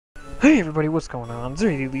Hey everybody, what's going on?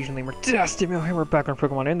 Zuri the Legion Lemur, DustyMill here, we're back on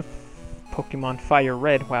Pokemon in Pokemon Fire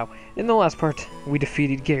Red. Wow. In the last part, we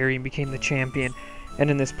defeated Gary and became the champion. And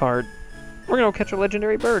in this part, we're gonna go catch a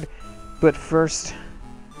legendary bird. But first,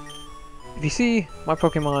 if you see, my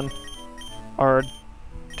Pokemon are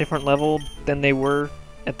different level than they were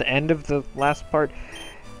at the end of the last part.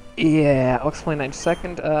 Yeah, I'll explain that in a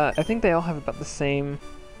second. I think they all have about the same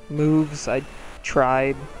moves. I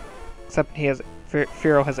tried, except he has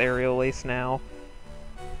Firo has Aerial Ace now.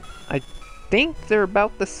 I think they're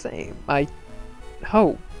about the same. I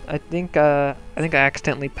hope. I think I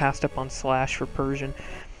accidentally passed up on Slash for Persian.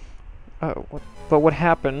 Oh, but what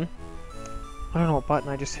happened? I don't know what button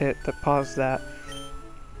I just hit that paused that.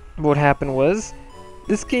 What happened was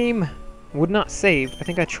this game would not save. I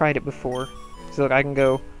think I tried it before. So look, I can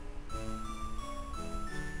go.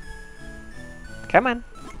 Come on.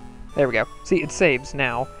 There we go. See, it saves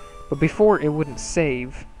now. But before, it wouldn't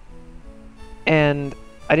save. And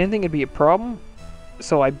I didn't think it'd be a problem.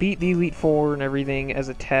 So I beat the Elite Four and everything as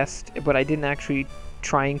a test. But I didn't actually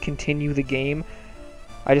try and continue the game.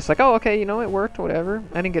 I just like, oh, okay, you know, it worked, whatever.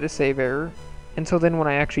 I didn't get a save error. And so then when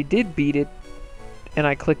I actually did beat it, and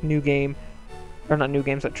I clicked New Game, or not New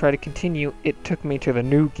Games, but try to continue, it took me to the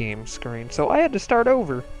New Game screen. So I had to start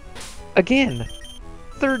over. Again.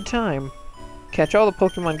 Third time. Catch all the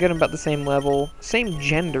Pokemon, get them about the same level. Same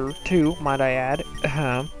gender, too, might I add.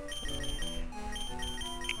 Got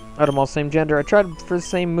them all same gender. I tried for the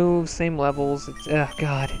same moves, same levels. It's,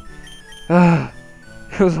 God. It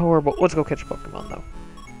was horrible. Let's go catch a Pokemon, though.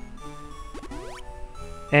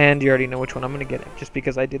 And you already know which one I'm going to get, just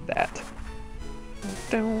because I did that.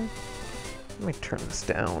 Down. Let me turn this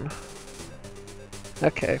down.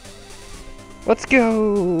 Okay. Let's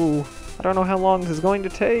go! I don't know how long this is going to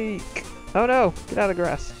take. Oh no! Get out of the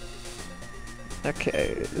grass.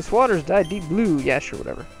 Okay, this water's dyed deep blue. Yeah, sure,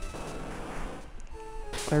 whatever.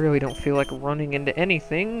 I really don't feel like running into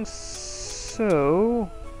anything, so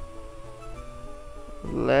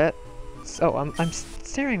let's. Oh, I'm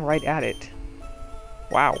staring right at it.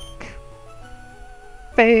 Wow.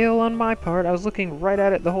 Fail on my part. I was looking right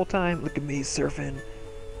at it the whole time. Look at me surfing.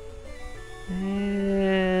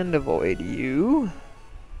 And avoid you.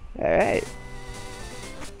 All right.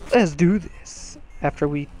 Let's do this. After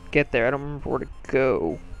we get there, I don't remember where to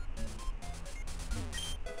go.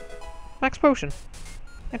 Max Potion.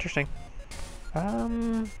 Interesting.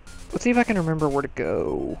 Let's see if I can remember where to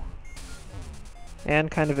go.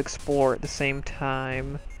 And kind of explore at the same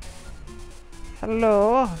time.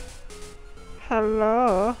 Hello?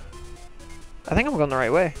 Hello? I think I'm going the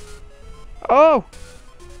right way. Oh!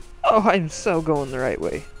 Oh, I'm so going the right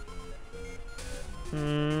way.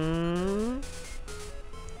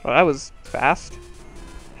 Well, that was fast.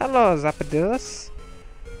 Hello, Zapdos.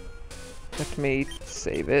 Let me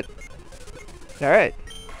save it. Alright.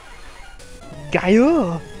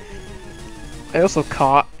 Gaia! I also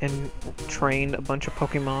caught and trained a bunch of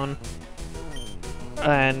Pokemon.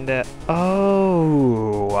 And,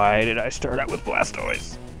 oh, why did I start out with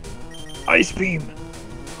Blastoise? Ice Beam!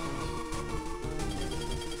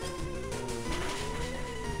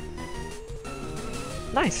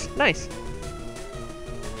 Nice, nice.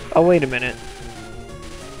 Oh, wait a minute.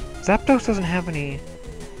 Zapdos doesn't have any...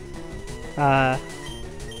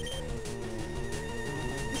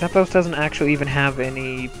 Zapdos doesn't actually even have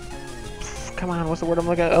any... Come on, what's the word I'm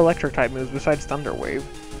looking at? Electric type moves besides Thunder Wave.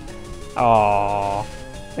 Aww.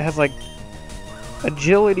 It has, like,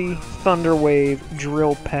 Agility, Thunder Wave,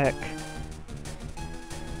 Drill Peck.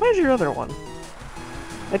 Where's your other one?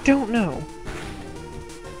 I don't know.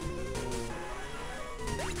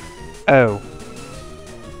 Oh.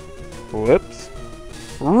 Whoops.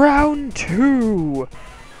 Round 2!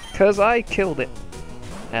 'Cause I killed it.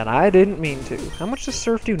 And I didn't mean to. How much does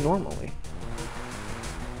Surf do normally?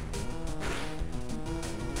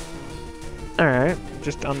 Alright,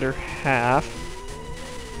 just under half.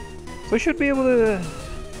 So we should be able to...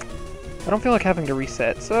 I don't feel like having to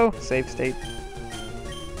reset, so save state.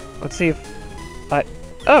 Let's see if I...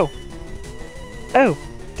 Oh! Oh!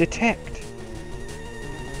 Detect!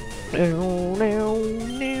 No, no,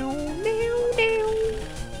 no, no, no.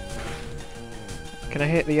 Can I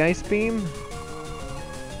hit the Ice Beam?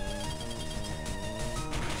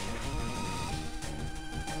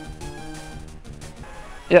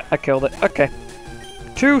 Yeah, I killed it. Okay.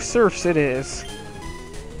 2 Surfs it is.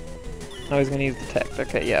 Oh, he's gonna use Detect.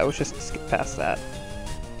 Okay, yeah, let's just skip past that.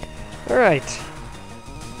 Alright.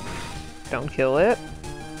 Don't kill it.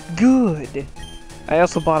 Good. I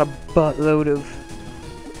also bought a buttload of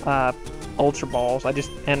Ultra Balls. I just,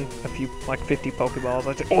 and a few, like 50 Pokeballs.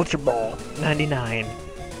 I just, Ultra Ball, 99.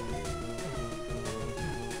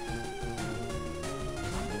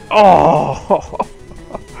 Oh!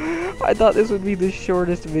 I thought this would be the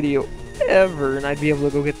shortest video ever, and I'd be able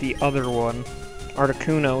to go get the other one.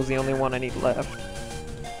 Articuno is the only one I need left.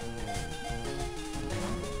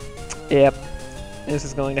 Yep. This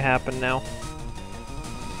is going to happen now.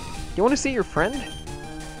 You want to see your friend?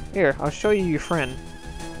 Here, I'll show you your friend.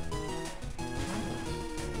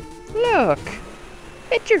 Look!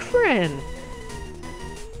 It's your friend!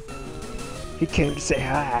 He came to say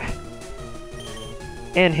hi.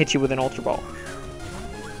 And hit you with an Ultra Ball.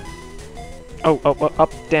 Oh,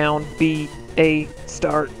 up, down, B, A,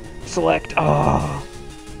 start, select. Oh!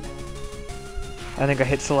 I think I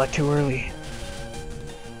hit select too early.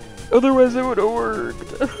 Otherwise it would have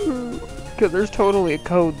worked. Because there's totally a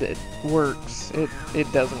code that works.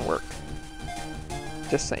 It doesn't work.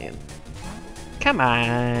 Just saying. Come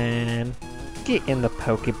on. Get in the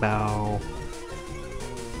Pokeball.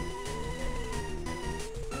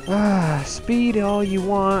 Speed all you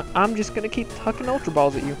want. I'm just gonna keep hucking Ultra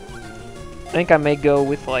Balls at you. I think I may go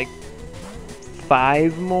with like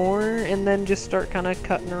 5 more and then just start kind of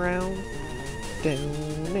cutting around.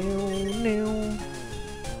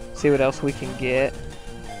 See what else we can get.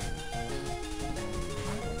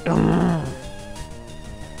 Down.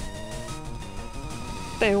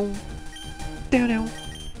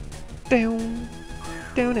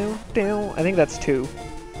 I think that's 2.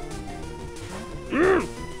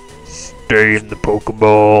 Stay in the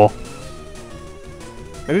Pokeball.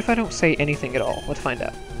 Maybe if I don't say anything at all. Let's find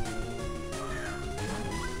out.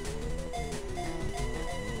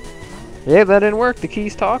 Yeah, that didn't work. The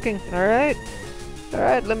key's talking. Alright.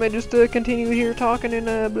 Alright, let me just continue here talking and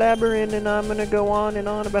blabbering, and I'm gonna go on and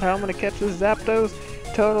on about how I'm gonna catch this Zapdos.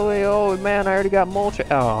 Totally, oh man, I already got multi.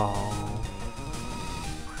 Oh.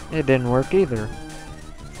 It didn't work either.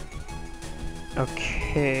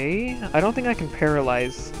 Okay. I don't think I can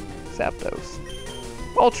paralyze Zapdos.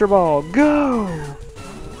 Ultra Ball, go!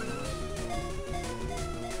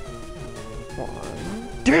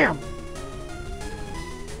 1. Damn!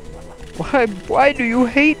 Why do you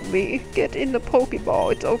hate me? Get in the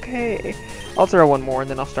Pokeball, it's okay. I'll throw one more and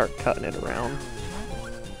then I'll start cutting it around.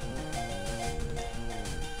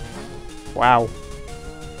 Wow.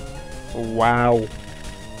 Wow.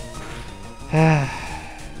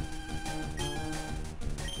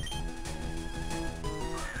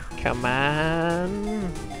 Come on.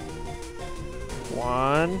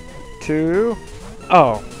 1, 2.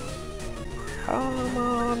 Oh. Come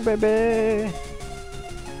on, baby.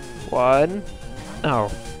 1.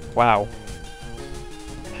 Oh, wow.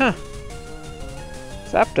 Huh.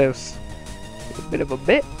 Zapdos. A bit of a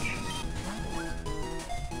bitch.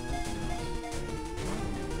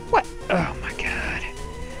 What? Oh my god.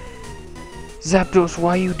 Zapdos,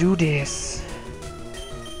 why you do this?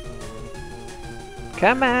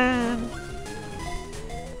 Come on.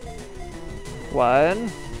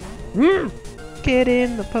 1. Get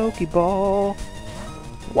in the Pokeball.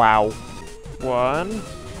 Wow. 1.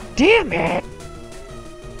 Damn it!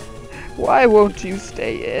 Why won't you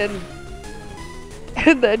stay in?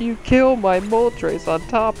 And then you kill my Moltres on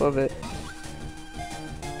top of it.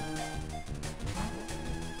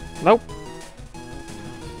 Nope.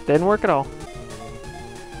 Didn't work at all.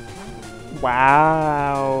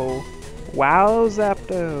 Wow. Wow,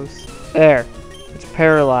 Zapdos. There. It's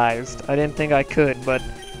paralyzed. I didn't think I could, but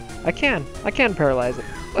I can. I can paralyze it.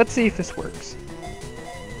 Let's see if this works.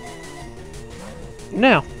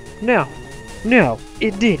 No. No. No.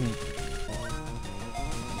 It didn't.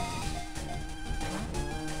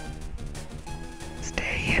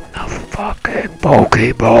 Stay in the fucking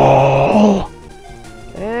Pokeball.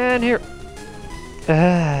 And here.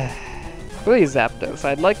 Please, Zapdos.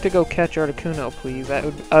 I'd like to go catch Articuno, please. That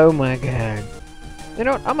would. Oh my god. You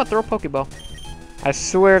know what? I'm gonna throw a Pokeball. I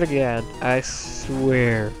swear to God. I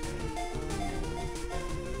swear.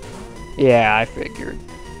 Yeah, I figured.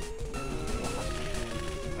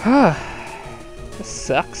 This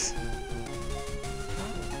sucks.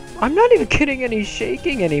 I'm not even getting any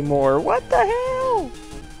shaking anymore. What the hell?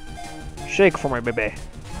 Shake for me, baby.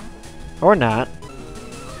 Or not.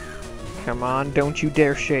 Come on, don't you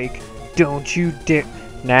dare shake. Don't you dare.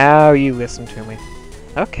 Now you listen to me.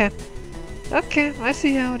 Okay. Okay, I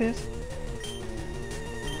see how it is.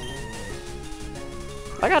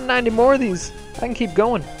 I got 90 more of these. I can keep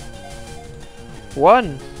going.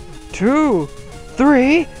 1, 2,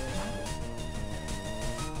 3.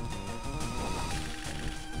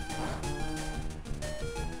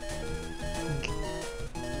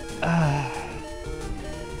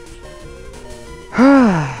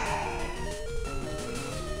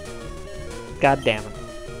 God damn it.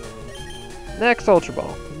 Next Ultra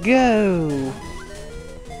Ball. Go!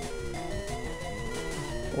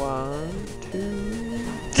 1, 2.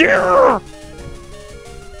 Yeah!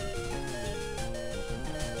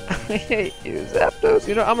 I hate you, Zapdos.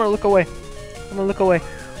 You know, I'm gonna look away. I'm gonna look away.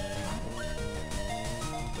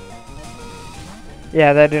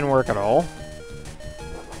 Yeah, that didn't work at all.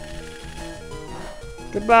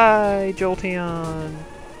 Goodbye, Jolteon.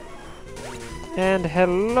 And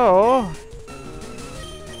hello,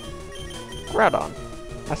 Groudon.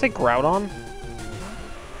 I say Groudon?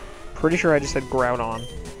 Pretty sure I just said Groudon.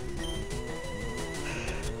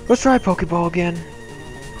 Let's try Pokeball again.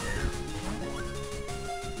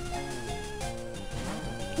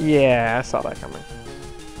 Yeah, I saw that coming.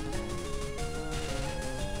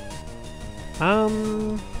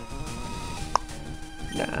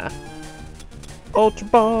 Nah. Ultra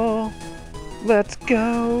Ball, let's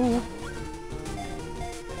go.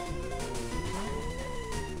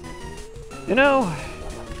 You know,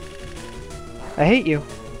 I hate you.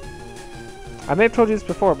 I may have told you this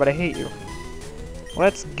before, but I hate you.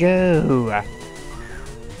 Let's go.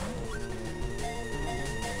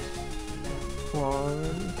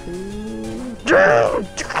 1, 2.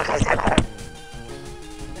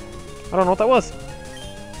 I don't know what that was.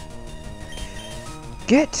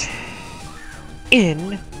 Get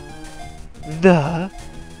in the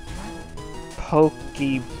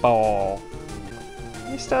Pokeball.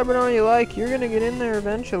 You stubborn all you like, you're gonna get in there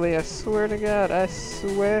eventually. I swear to God. I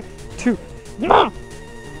swear to.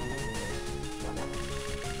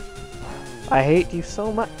 I hate you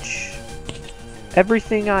so much.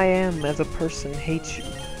 Everything I am as a person hates you.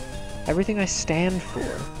 Everything I stand for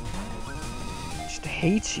just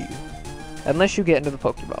hates you. Unless you get into the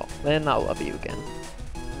Pokeball. Then I'll love you again.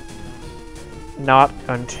 Not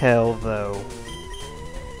until, though.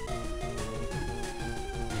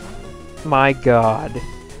 My God.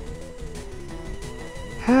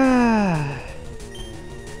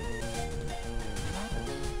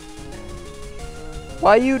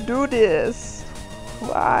 Why you do this?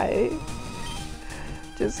 Why?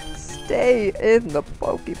 Just stay in the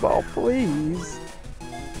Pokeball, please.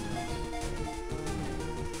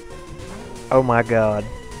 Oh my God.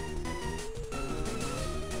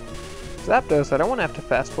 Zapdos, I don't want to have to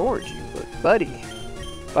fast forward you, but buddy,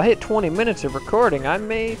 if I hit 20 minutes of recording, I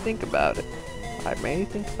may think about it. I may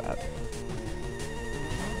think about it.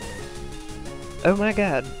 Oh my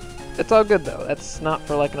God. It's all good though. That's not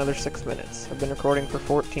for like another 6 minutes. I've been recording for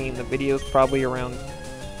 14. The video's probably around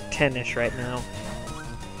 10-ish right now.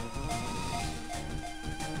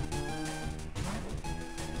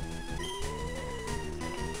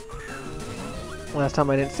 Last time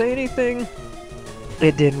I didn't say anything,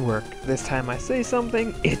 it didn't work. This time I say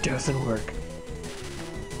something, it doesn't work.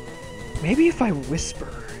 Maybe if I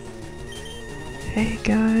whisper. Hey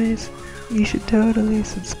guys, you should totally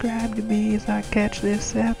subscribe to me as I catch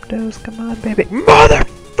this Zapdos. Come on, baby.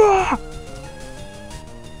 Motherfucker!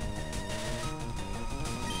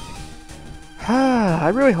 I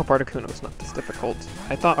really hope Articuno's not this difficult.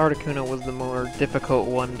 I thought Articuno was the more difficult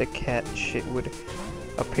one to catch. It would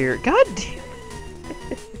appear. God damn it!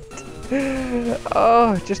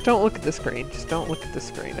 Oh, just don't look at the screen. Just don't look at the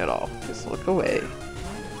screen at all. Just look away.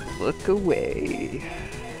 Look away.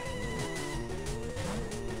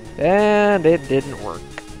 And it didn't work.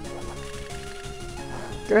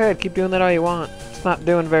 Go ahead, keep doing that all you want. It's not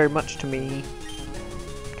doing very much to me.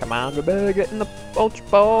 Come on, go back, get in the Ultra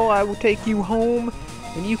Ball. I will take you home,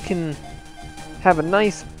 and you can have a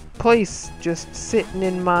nice place just sitting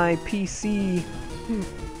in my PC.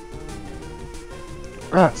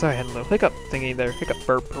 Sorry, I had a little hiccup thingy there. Hiccup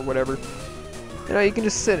burp or whatever. You know, you can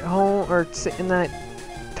just sit at home or sit in that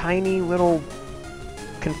tiny little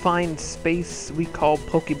confined space we call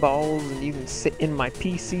Pokeballs, and you can sit in my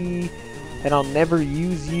PC, and I'll never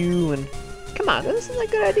use you. And come on, this isn't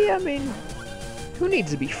a good idea. I mean, who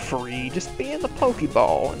needs to be free? Just be in the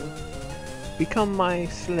Pokeball and become my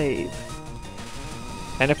slave.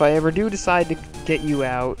 And if I ever do decide to get you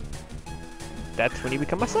out, that's when you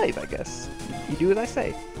become my slave, I guess. You do as I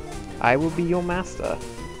say. I will be your master.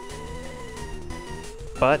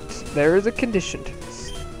 But there is a condition to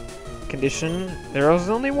this. Condition, there is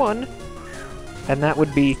only one. And that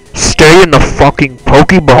would be, stay in the fucking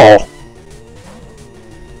Pokeball!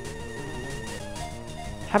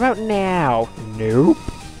 How about now? Nope.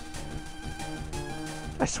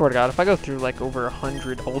 I swear to God, if I go through like over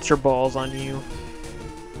 100 Ultra Balls on you...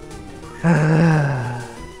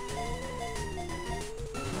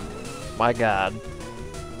 My God.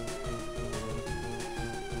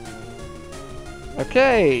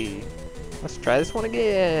 Okay, let's try this one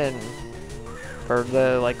again for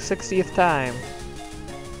the like 60th time.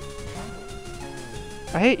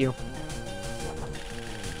 I hate you.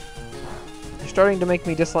 You're starting to make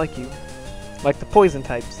me dislike you. Like the poison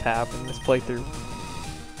types have in this playthrough.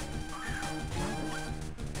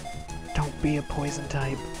 Don't be a poison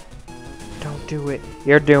type. Don't do it.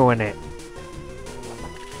 You're doing it.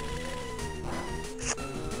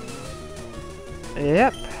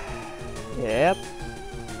 Yep. Yep.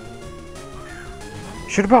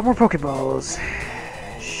 Should have bought more Pokeballs.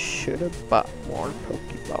 Should have bought more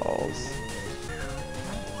Pokeballs.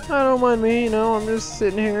 I don't mind me, you know, I'm just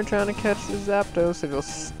sitting here trying to catch the Zapdos. If he'll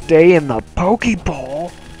stay in the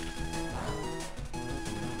Pokeball.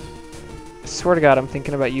 I swear to God, I'm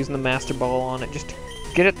thinking about using the Master Ball on it just to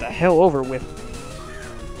get it the hell over with.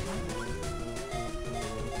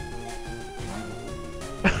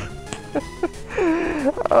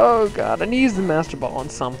 Oh God, I need to use the Master Ball on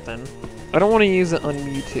something. I don't want to use it on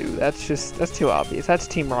Mewtwo. That's too obvious. That's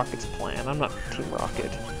Team Rocket's plan. I'm not Team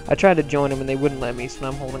Rocket. I tried to join them and they wouldn't let me, so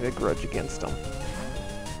I'm holding a grudge against them.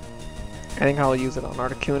 I think I'll use it on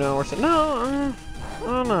Articuno or something. No, I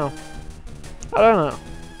don't know. I don't know.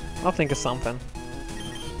 I'll think of something.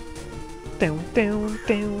 Down, down,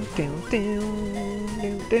 down, down, down,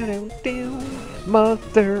 down, down, down.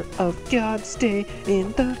 Mother of God, stay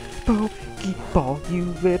in the Pokeball, you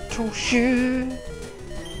little shit.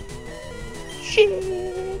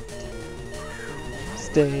 Shit.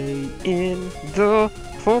 Stay in the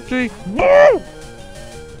Pokeball.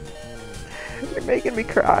 You're making me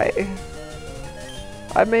cry.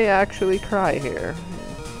 I may actually cry here.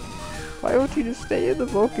 Why don't you just stay in the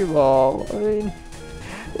Pokeball? I mean,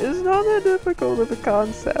 it's not that difficult of a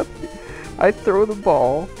concept. I throw the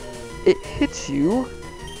ball, it hits you,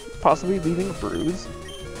 possibly leaving a bruise.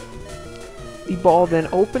 The ball then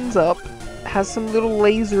opens up, has some little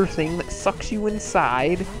laser thing that sucks you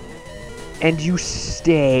inside, and you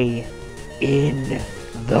stay in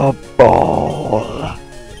the ball.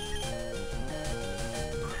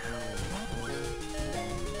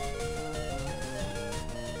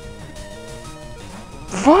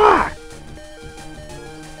 Fuck!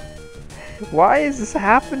 Why is this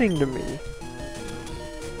happening to me?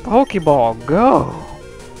 Pokeball, go!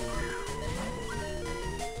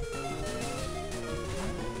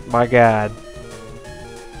 My God.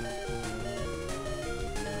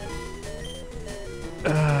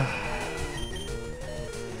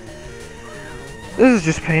 This is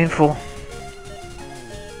just painful.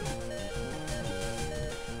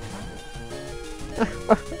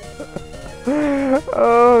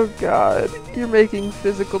 Oh God, you're making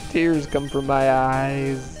physical tears come from my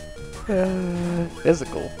eyes.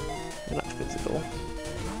 Physical, not physical.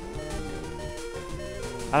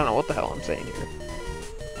 I don't know what the hell I'm saying here.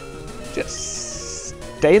 Just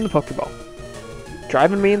stay in the Pokeball.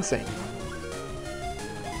 Driving me insane.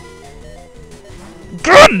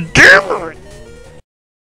 God damn it!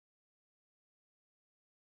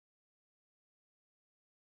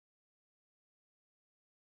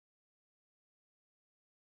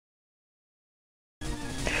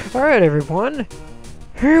 Alright everyone,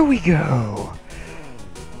 here we go.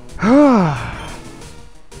 I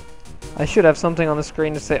should have something on the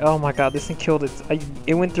screen to say, oh my God, this thing killed it.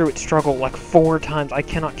 It went through its struggle like 4 times. I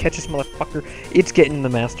cannot catch this motherfucker. It's getting the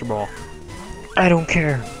Master Ball. I don't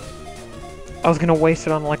care. I was gonna waste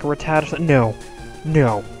it on like a Rattata or something. No.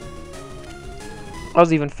 No. I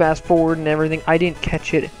was even fast forward and everything. I didn't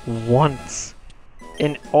catch it once.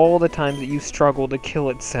 In all the times that you struggled to kill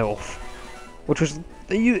itself. Which was...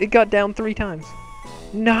 It got down 3 times.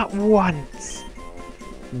 Not once.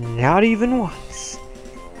 Not even once.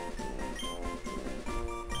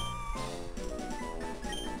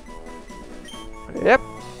 Yep,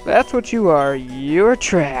 that's what you are. You're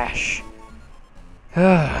trash.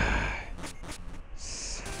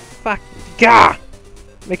 Fuck. Gah!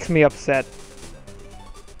 Makes me upset.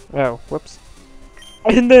 Oh, whoops.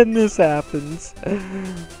 And then this happens.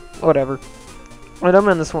 Whatever. Alright, I'm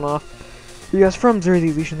ending this one off. You guys, from Zuri the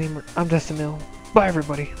Illusion Lemur, I'm DustyMill. Bye,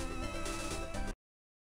 everybody.